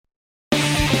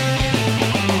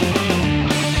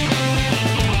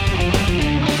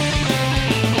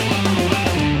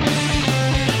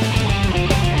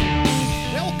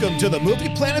to the Movie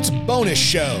Planet's bonus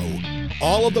show.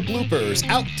 All of the bloopers,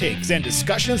 outtakes, and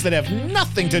discussions that have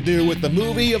nothing to do with the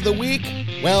movie of the week,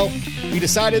 well, we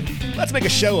decided let's make a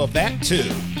show of that too.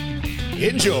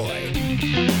 Enjoy.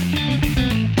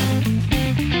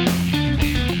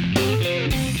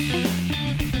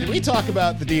 Did we talk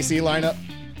about the DC lineup?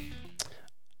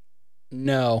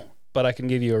 No, but I can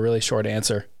give you a really short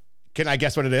answer. Can I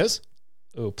guess what it is?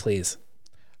 Oh, please.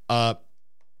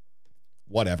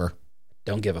 Whatever.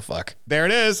 Don't give a fuck. There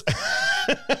it is.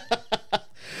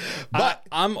 But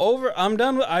I'm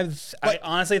done. I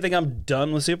honestly think I'm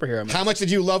done with superhero movies. How much did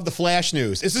you love the Flash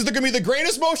news? This is going to be the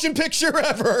greatest motion picture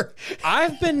ever.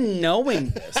 I've been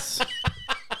knowing this.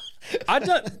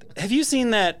 Have you seen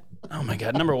that? Oh my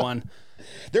God. Number one.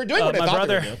 They're doing what I thought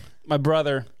they were doing. My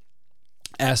brother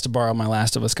asked to borrow my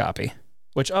Last of Us copy,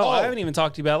 which, I haven't even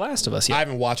talked to you about Last of Us yet. I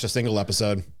haven't watched a single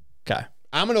episode. Okay.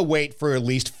 I'm going to wait for at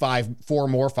least five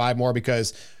more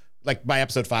because, like, by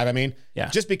episode 5, I mean. Yeah.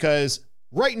 Just because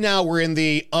right now we're in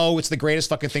the, it's the greatest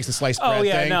fucking thing since sliced bread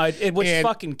thing. No, which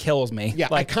fucking kills me. Yeah,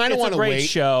 like, I kind of want to wait. It's a great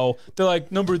show. They're like,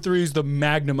 number 3 is the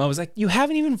Magnum. I was like, you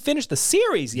haven't even finished the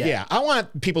series yet. Yeah, I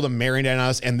want people to marinate on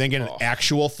us and then get an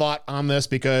actual thought on this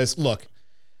because, look,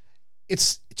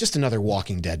 it's just another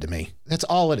Walking Dead to me. That's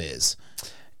all it is.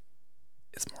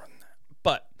 It's more than that.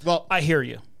 But I hear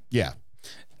you. Yeah.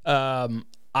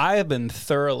 I have been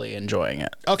thoroughly enjoying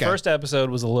it. Okay. First episode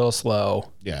was a little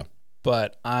slow. Yeah.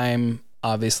 But I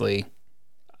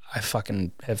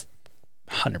fucking have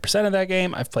 100% of that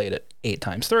game. I've played it 8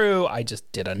 times through. I just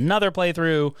did another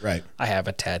playthrough. Right. I have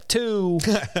a tattoo.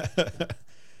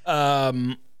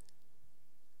 Episode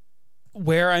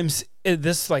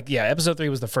 3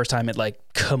 was the first time it like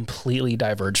completely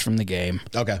diverged from the game.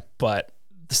 Okay. But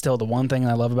still, the one thing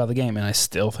I love about the game, and I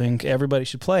still think everybody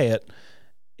should play it,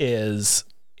 is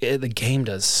the game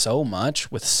does so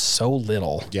much with so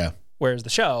little. Yeah. Whereas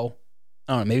the show,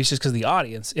 I don't know, maybe it's just because of the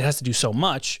audience, it has to do so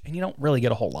much, and you don't really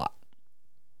get a whole lot.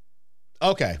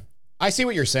 Okay. I see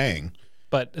what you're saying.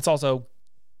 But it's also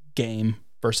game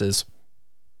versus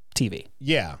TV.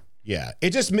 Yeah. Yeah. It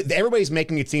just, everybody's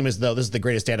making it seem as though this is the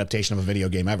greatest adaptation of a video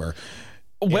game ever.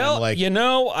 Well,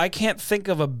 I can't think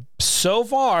of so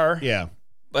far. Yeah.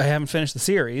 I haven't finished the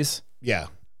series. Yeah.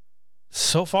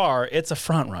 So far, it's a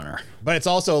front runner. But it's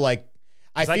also like,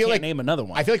 I can't name another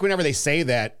one. I feel like whenever they say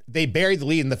that, they bury the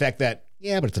lead in the fact that,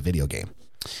 but it's a video game.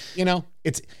 You know,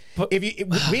 we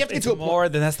have to get to a more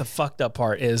than that's the fucked up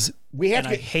part is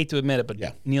I hate to admit it, but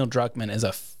Neil Druckmann is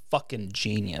a fucking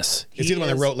genius. Is he the one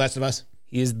that wrote Last of Us?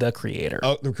 He's the creator.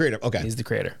 Oh, the creator. Okay. He's the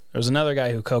creator. There's another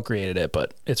guy who co-created it,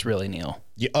 but it's really Neil.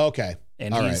 Yeah. Okay.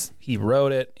 And he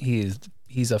wrote it.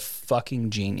 He's a fucking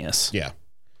genius. Yeah.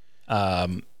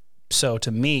 So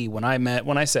to me, when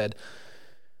I said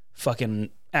fucking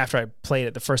after I played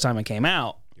it the first time it came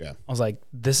out, I was like,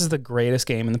 this is the greatest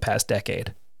game in the past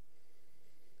decade.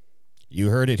 You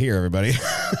heard it here, everybody.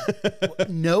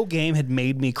 No game had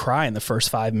made me cry in the first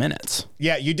 5 minutes.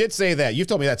 Yeah, you did say that. You've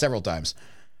told me that several times.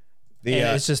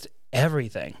 It's just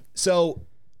everything. So,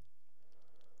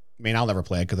 I mean, I'll never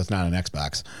play it because it's not an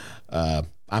Xbox.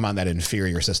 I'm on that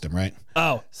inferior system, right?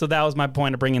 Oh, so that was my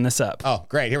point of bringing this up. Oh,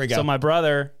 great. Here we go. So my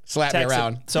brother slapped me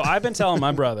around. So I've been telling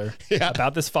my brother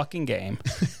about this fucking game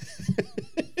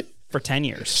for 10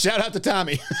 years. Shout out to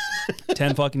Tommy.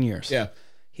 10 fucking years. Yeah.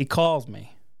 He calls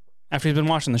me after he's been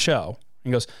watching the show.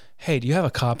 He goes, hey, do you have a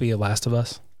copy of Last of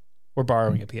Us? We're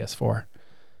borrowing a PS4.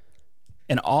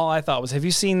 And all I thought was, have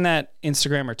you seen that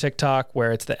Instagram or TikTok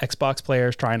where it's the Xbox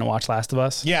players trying to watch Last of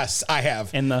Us? Yes, I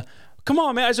have. And come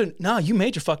on, man. I said, no, you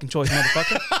made your fucking choice,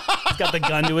 motherfucker. He's got the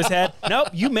gun to his head. Nope,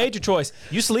 you made your choice.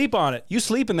 You sleep on it. You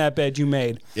sleep in that bed you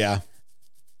made. Yeah.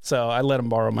 So I let him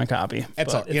borrow my copy.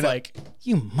 It's like,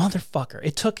 you motherfucker.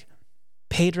 It took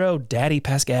Pedro Daddy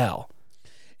Pascal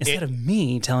instead of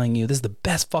me telling you this is the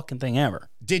best fucking thing ever.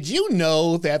 Did you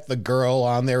know that the girl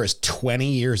on there is 20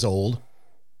 years old?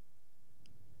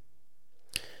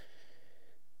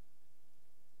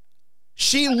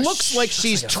 She looks like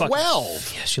she's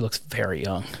 12. Yeah, she looks very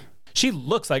young. She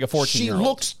looks like a 14-year-old. She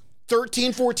looks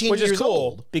 13, 14 years old. Which is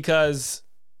cool because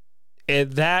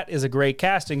that is a great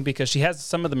casting because she has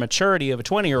some of the maturity of a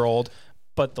 20-year-old,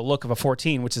 but the look of a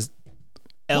 14, which is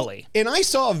Ellie. Well, and I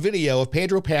saw a video of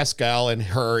Pedro Pascal and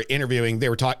her interviewing. They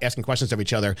were asking questions of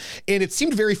each other, and it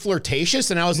seemed very flirtatious,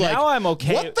 and I was like, I'm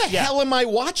okay. What the hell am I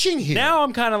watching here? Now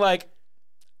I'm kind of like,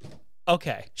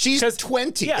 okay. She's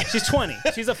 20. Yeah, she's 20.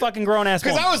 She's a fucking grown-ass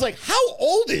woman. Because I was like, how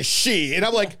old is she? And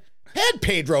I'm like, bad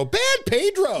Pedro.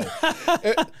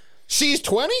 She's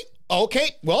 20?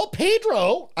 Okay, well,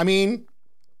 Pedro, I mean,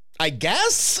 I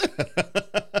guess.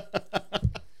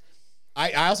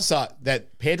 I also saw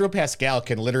that Pedro Pascal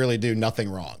can literally do nothing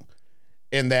wrong,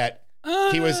 in that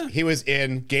he was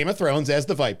in Game of Thrones as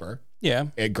the Viper. Yeah,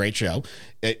 a great show.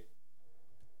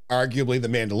 Arguably The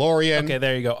Mandalorian. Okay,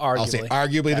 there you go. Arguably. I'll say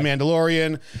arguably The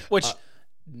Mandalorian. Which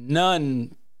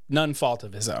none fault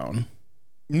of his own.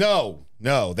 No,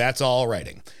 that's all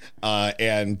writing.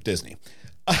 And Disney.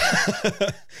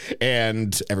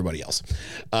 And everybody else.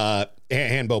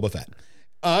 And Boba Fett.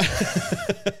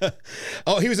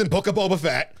 He was in Book of Boba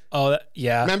Fett. Oh,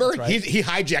 yeah. Remember? Right. He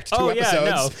hijacked 2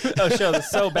 episodes. Yeah, no. That show was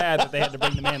so bad that they had to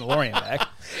bring The Mandalorian back.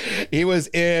 He was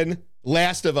in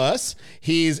Last of Us.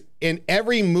 He's in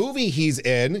every movie he's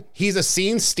in. He's a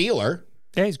scene stealer.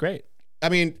 Yeah, he's great. I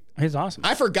mean, he's awesome.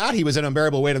 I forgot he was in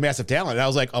Unbearable Weight of Massive Talent. And I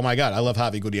was like, oh my God, I love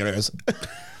Javi Gutierrez.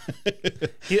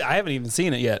 I haven't even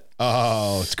seen it yet.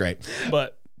 Oh, it's great.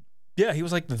 But yeah, he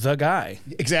was like the guy.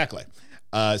 Exactly.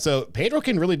 So Pedro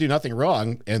can really do nothing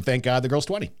wrong. And thank God the girl's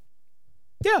 20.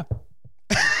 Yeah.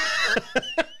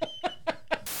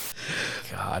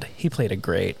 God, he played a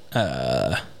great.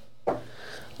 Oh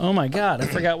my God, I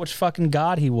forgot which fucking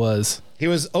god he was. He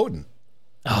was Odin.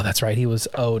 Oh, that's right. He was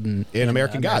Odin in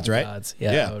American Gods, right?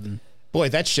 Yeah, Odin. Boy,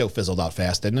 that show fizzled out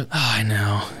fast, didn't it? Oh, I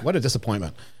know. What a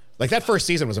disappointment. Like, that first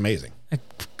season was amazing. A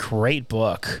great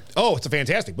book. Oh, it's a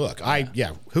fantastic book.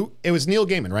 Who? It was Neil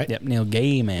Gaiman, right? Yep, Neil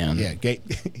Gaiman. Yeah,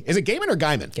 Is it Gaiman or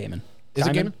Gaiman? Gaiman. Is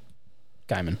it Gaiman?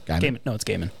 Gaiman. No, it's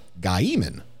Gaiman.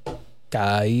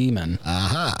 Gaiman.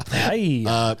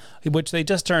 Aha. Which they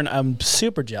just turned. I'm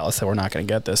super jealous that we're not going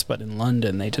to get this, but in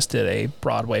London they just did a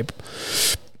Broadway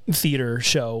theater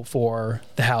show for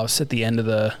The House at the End of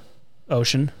the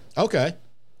Ocean. Okay.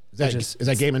 Is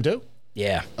that Gaiman too?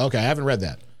 Yeah. Okay, I haven't read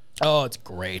that. Oh, it's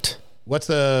great. What's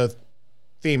the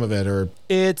theme of it? Or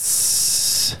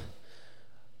it's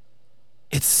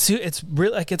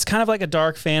really like, it's kind of like a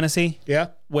dark fantasy. Yeah.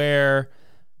 Where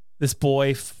this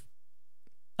boy,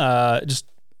 just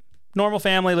normal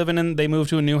family they move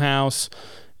to a new house,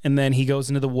 and then he goes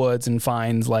into the woods and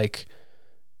finds like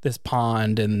this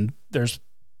pond, and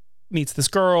meets this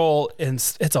girl, and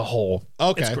it's a whole.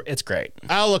 Okay. It's great.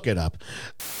 I'll look it up.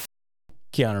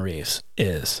 Keanu Reeves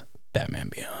is Batman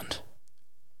Beyond.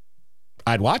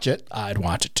 I'd watch it. I'd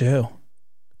watch it too.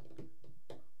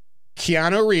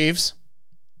 Keanu Reeves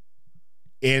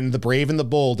in The Brave and the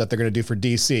Bold that they're going to do for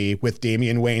DC with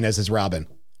Damian Wayne as his Robin.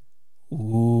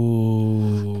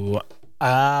 Ooh.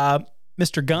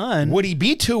 Mr. Gunn. Would he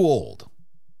be too old?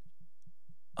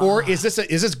 Or is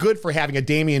this good for having a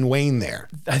Damian Wayne there?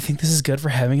 I think this is good for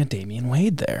having a Damian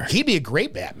Wade there. He'd be a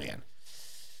great Batman.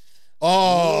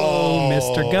 Oh,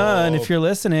 Mr. Gunn, if you're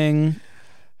listening,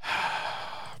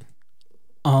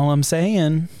 all I'm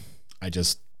saying.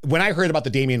 When I heard about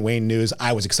the Damian Wayne news,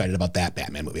 I was excited about that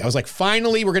Batman movie. I was like,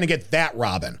 finally, we're going to get that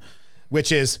Robin,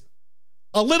 which is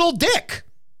a little dick.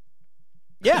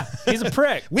 Yeah, he's a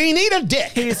prick. We need a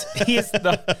dick. Is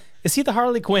he the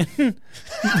Harley Quinn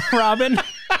Robin?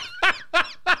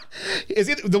 Is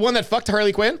he the one that fucked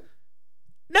Harley Quinn?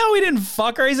 No, he didn't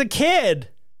fuck her. He's a kid.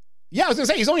 Yeah, I was gonna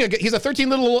say he's a 13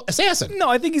 little assassin. No,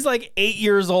 I think he's like 8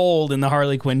 years old in the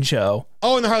Harley Quinn show.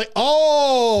 Oh,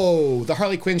 the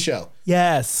Harley Quinn show.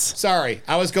 Yes. Sorry,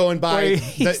 I was going by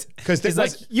because he's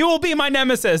like, you will be my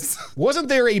nemesis. Wasn't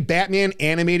there a Batman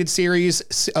animated series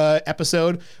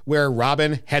episode where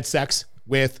Robin had sex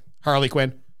with Harley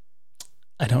Quinn?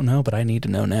 I don't know, but I need to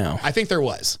know now. I think there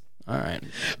was. All right.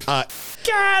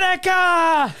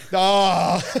 Gattaca!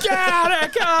 Oh.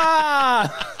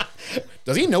 Gattaca!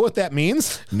 Does he know what that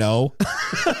means? No.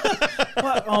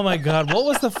 What? Oh my God. What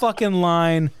was the fucking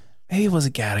line? Maybe it was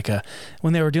Gattaca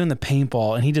when they were doing the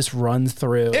paintball and he just runs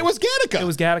through. It was Gattaca. It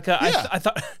was Gattaca. Yeah. I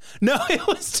thought, no, it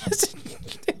was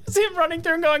him running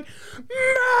through and going, murder!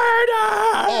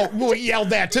 Oh, well, he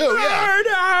yelled that too. Murder!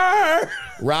 Yeah.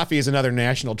 Rafi is another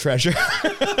national treasure.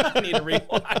 I need to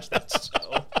rewatch that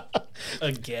show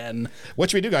again.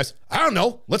 What should we do, guys? I don't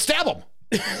know. Let's stab him.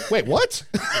 Wait, what?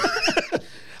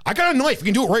 I got a knife. We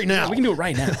can do it right now. We can do it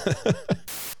right now.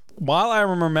 While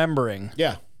I'm remembering,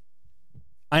 yeah,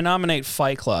 I nominate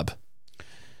Fight Club.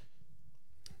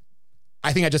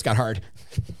 I think I just got hard.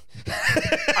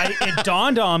 It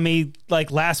dawned on me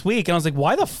like last week, and I was like,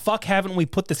 why the fuck haven't we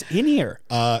put this in here?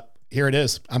 Here it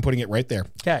is. I'm putting it right there.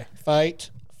 Okay. Fight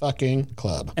fucking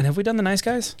club. And have we done the Nice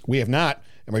Guys? We have not.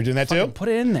 Am I doing that too? Put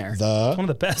it in there. It's one of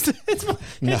the best. It's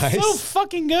nice. so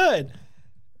fucking good.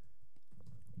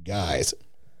 Guys.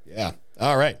 Yeah.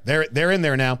 All right. They're in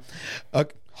there now.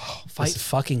 Fight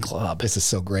fucking club. This is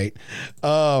so great.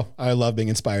 Oh, I love being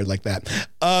inspired like that.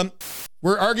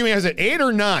 We're arguing, is it 8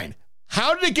 or 9?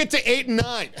 How did it get to 8 and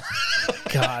 9?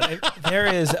 God, there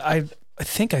is. I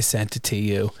think I sent it to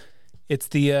you. It's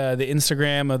the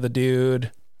Instagram of the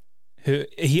dude who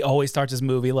he always starts his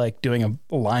movie like doing a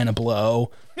line of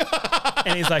blow,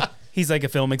 and he's like a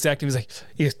film exec. And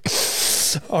he's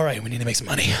like, all right, we need to make some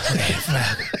money. Okay.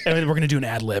 And we're gonna do an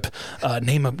ad lib.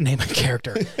 Name a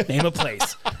character, name a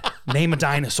place, name a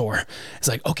dinosaur. It's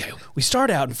like, okay, we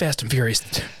start out in Fast and Furious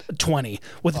 20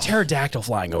 with a pterodactyl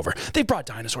flying over. They brought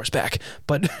dinosaurs back,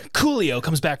 but Coolio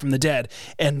comes back from the dead,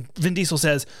 and Vin Diesel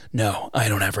says, "No, I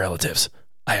don't have relatives.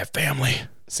 I have family."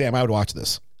 Sam, I would watch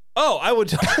this. Oh, I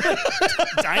would.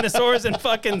 Dinosaurs and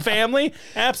fucking family?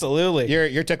 Absolutely.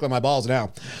 You're tickling my balls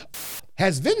now.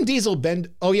 Has Vin Diesel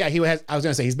been? Oh yeah, he has. I was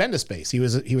gonna say he's been to space. He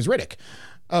was Riddick.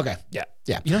 Okay. Yeah.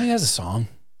 Yeah. You know he has a song.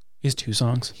 He has 2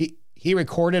 songs. He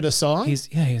recorded a song. He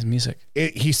has music.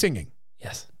 He's singing.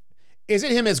 Yes. Is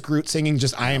it him as Groot singing?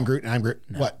 Just I am Groot and I'm Groot.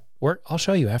 No. What? I'll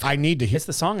show you after. I need to hear. It's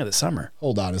the song of the summer.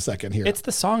 Hold on a second here. It's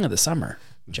the song of the summer.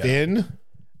 Joe. Vin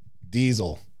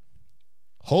Diesel.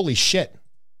 Holy shit.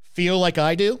 Feel like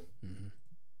I do?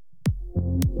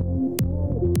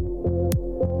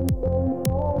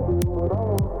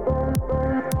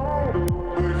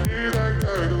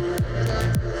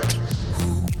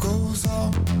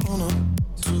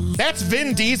 That's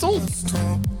Vin Diesel?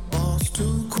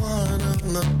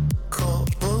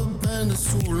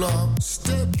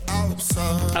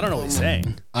 I don't know what he's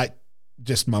saying.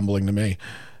 Just mumbling to me.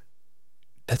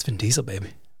 That's Vin Diesel,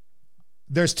 baby.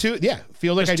 There's 2, yeah.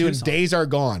 Feel like I do, and Days Are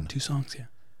Gone. 2 songs, yeah.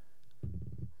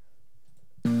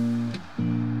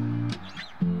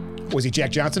 Was he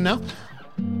Jack Johnson now?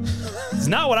 It's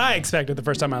not what I expected the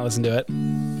first time I listened to it.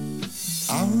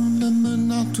 I remember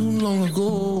not too long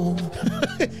ago.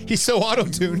 He's so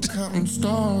auto-tuned. Counting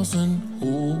stars and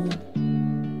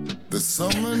the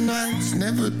summer nights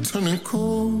never turning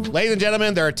cold. Ladies and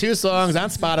gentlemen, there are 2 songs on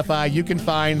Spotify you can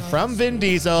find from Vin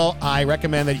Diesel. I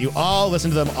recommend that you all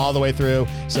listen to them all the way through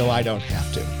so I don't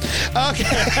have to.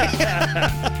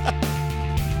 Okay.